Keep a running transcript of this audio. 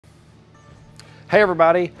Hey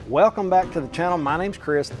everybody, welcome back to the channel. My name's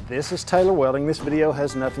Chris. This is Taylor Welding. This video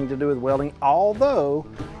has nothing to do with welding, although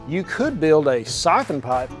you could build a siphon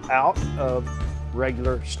pipe out of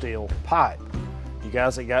regular steel pipe. You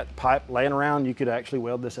guys that got pipe laying around, you could actually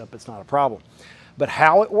weld this up. It's not a problem. But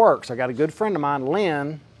how it works, I got a good friend of mine,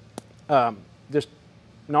 Lynn, just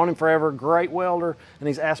known him forever, great welder, and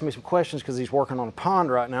he's asking me some questions because he's working on a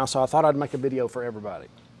pond right now, so I thought I'd make a video for everybody.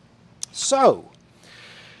 So,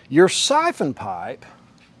 your siphon pipe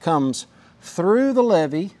comes through the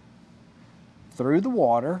levee, through the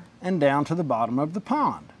water, and down to the bottom of the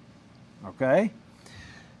pond, okay?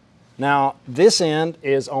 Now, this end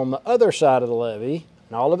is on the other side of the levee,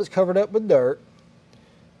 and all of it's covered up with dirt,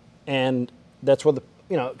 and that's where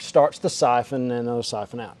it starts the siphon and it'll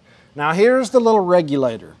siphon out. Now, here's the little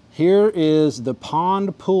regulator. Here is the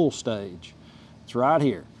pond pool stage. It's right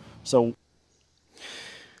here. So,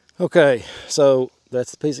 okay, so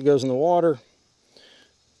that's the piece that goes in the water.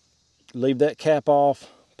 Leave that cap off,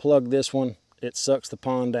 plug this one. It sucks the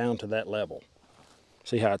pond down to that level.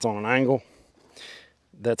 See how it's on an angle?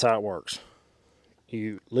 That's how it works.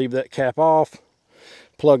 You leave that cap off,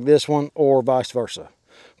 plug this one, or vice versa.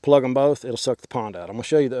 Plug them both, it'll suck the pond out. I'm gonna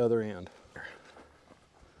show you the other end.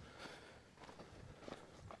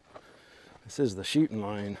 This is the shooting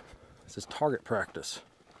lane. This is target practice.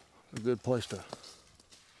 A good place to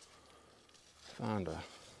find a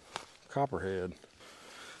copperhead.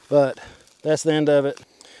 But that's the end of it,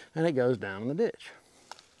 and it goes down in the ditch.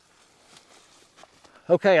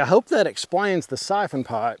 Okay, I hope that explains the siphon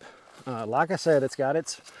pipe. Like I said, it's got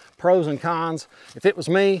its pros and cons. If it was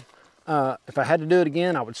me, if I had to do it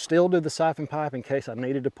again, I would still do the siphon pipe in case I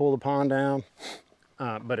needed to pull the pond down.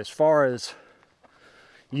 But as far as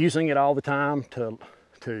using it all the time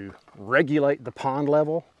to regulate the pond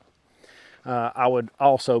level, I would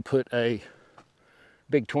also put a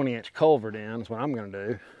big 20-inch culvert in is what I'm going to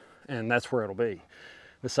do, and that's where it'll be.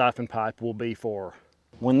 The siphon pipe will be for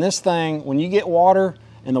when you get water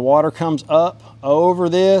and the water comes up over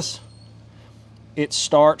this, it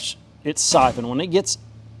starts its siphon. When it gets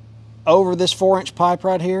over this 4-inch pipe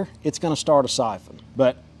right here, it's going to start a siphon.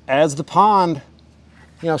 But as the pond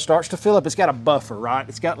starts to fill up, it's got a buffer, right?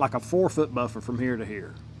 It's got like a 4-foot buffer from here to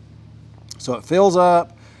here. So it fills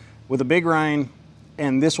up with a big rain,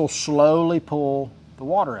 and this will slowly pull the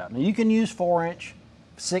water out. Now you can use 4-inch,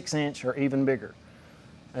 6-inch, or even bigger.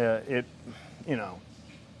 Whatever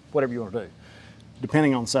you want to do,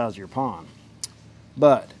 depending on the size of your pond.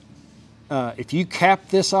 But if you cap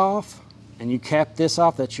this off, and you cap this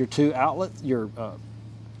off, that's your two outlets,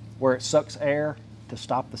 where it sucks air to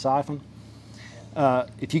stop the siphon.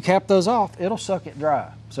 If you cap those off, it'll suck it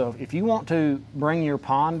dry. So if you want to bring your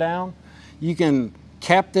pond down, you can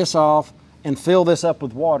cap this off and fill this up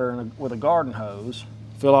with water with a garden hose,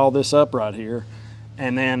 fill all this up right here,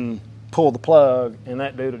 and then pull the plug, and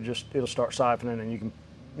that dude it'll start siphoning, and you can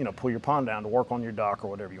pull your pond down to work on your dock or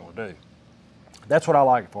whatever you want to do. That's what I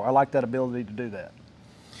like it for. I like that ability to do that.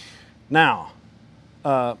 Now,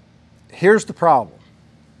 here's the problem.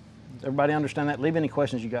 Everybody understand that? Leave any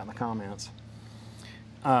questions you got in the comments.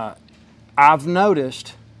 I've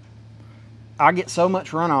noticed I get so much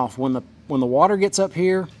runoff when the water gets up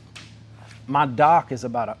here. My dock is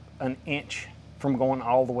about an inch from going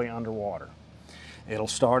all the way underwater. It'll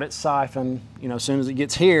start its siphon, as soon as it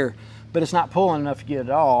gets here, but it's not pulling enough to get it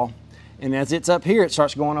all. And as it's up here, it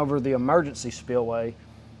starts going over the emergency spillway,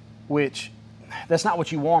 which that's not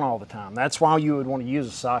what you want all the time. That's why you would want to use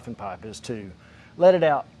a siphon pipe, is to let it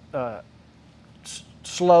out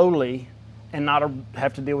slowly and not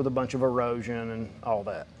have to deal with a bunch of erosion and all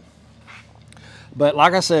that. But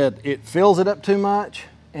like I said, it fills it up too much,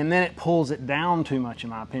 and then it pulls it down too much, in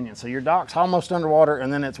my opinion. So your dock's almost underwater,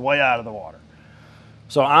 and then it's way out of the water.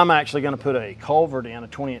 So I'm actually going to put a culvert in, a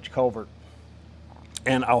 20-inch culvert,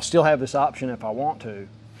 and I'll still have this option if I want to.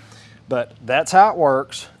 But that's how it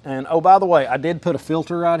works. And oh, by the way, I did put a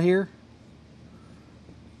filter right here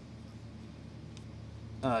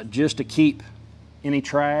just to keep any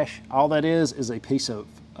trash. All that is a piece of,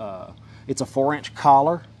 it's a 4-inch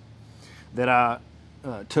collar that I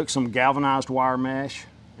took some galvanized wire mesh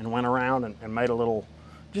and went around and made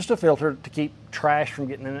just a filter to keep trash from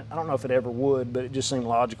getting in it. I don't know if it ever would, but it just seemed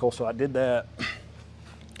logical, so I did that.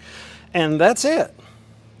 And that's it.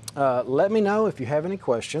 Let me know if you have any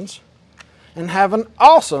questions, and have an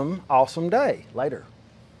awesome, awesome day. Later.